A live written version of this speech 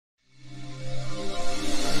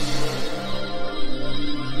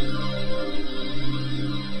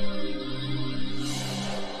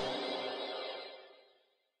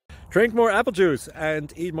Drink more apple juice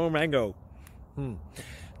and eat more mango.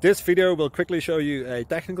 This video will quickly show you a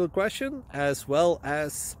technical question as well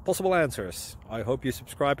as possible answers. I hope you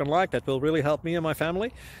subscribe and like, that will really help me and my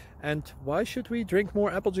family. And why should we drink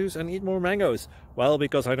more apple juice and eat more mangoes? Well,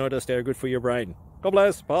 because I noticed they're good for your brain. God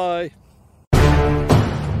bless, bye!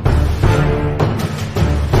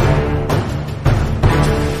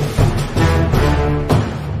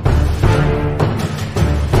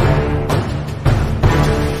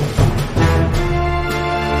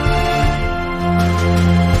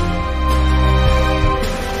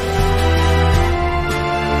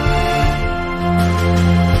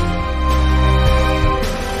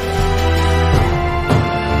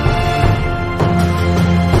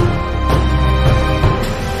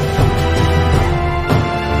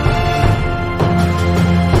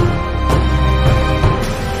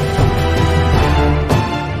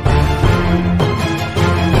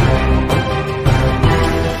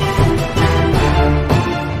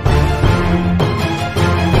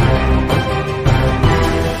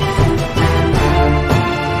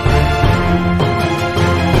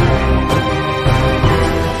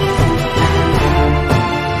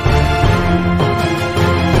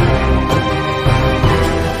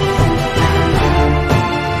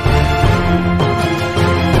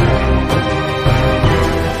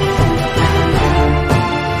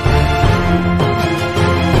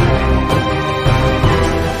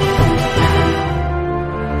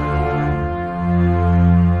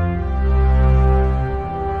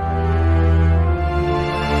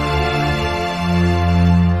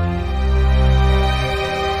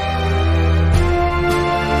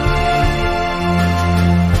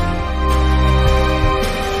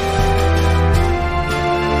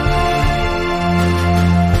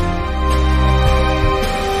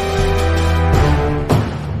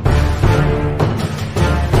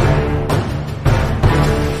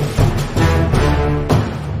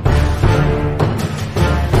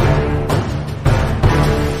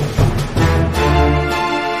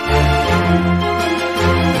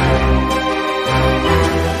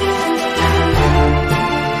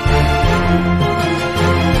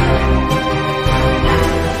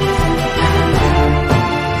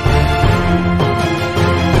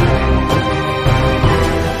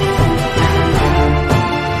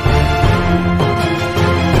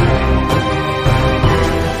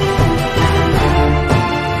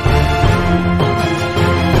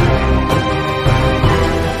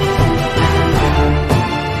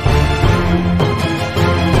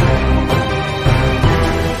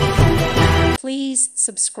 Please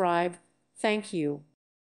subscribe. Thank you.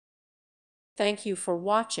 Thank you for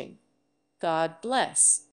watching. God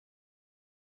bless.